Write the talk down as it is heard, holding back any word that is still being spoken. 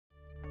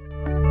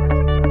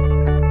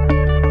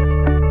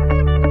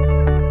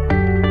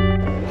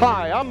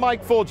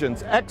Mike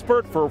Fuljenz,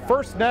 expert for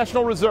First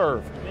National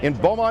Reserve in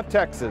Beaumont,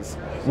 Texas.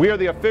 We are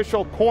the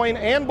official coin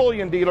and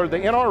bullion dealer of the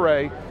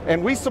NRA,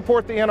 and we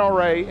support the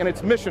NRA in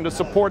its mission to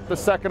support the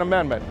Second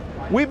Amendment.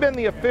 We've been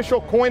the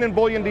official coin and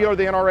bullion dealer of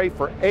the NRA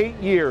for 8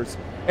 years,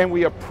 and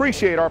we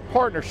appreciate our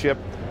partnership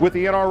with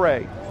the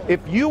NRA.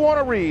 If you want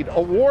to read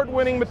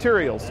award-winning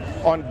materials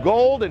on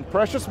gold and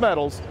precious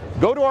metals,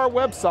 go to our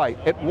website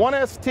at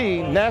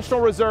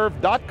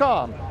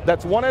 1stnationalreserve.com.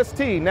 That's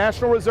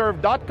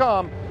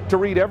 1stnationalreserve.com to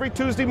read every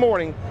Tuesday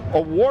morning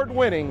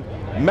award-winning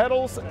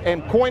metals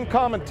and coin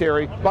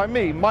commentary by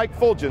me, Mike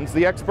Fuljenz,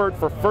 the expert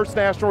for First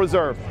National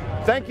Reserve.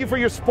 Thank you for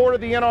your support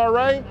of the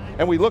NRA,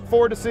 and we look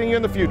forward to seeing you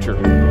in the future.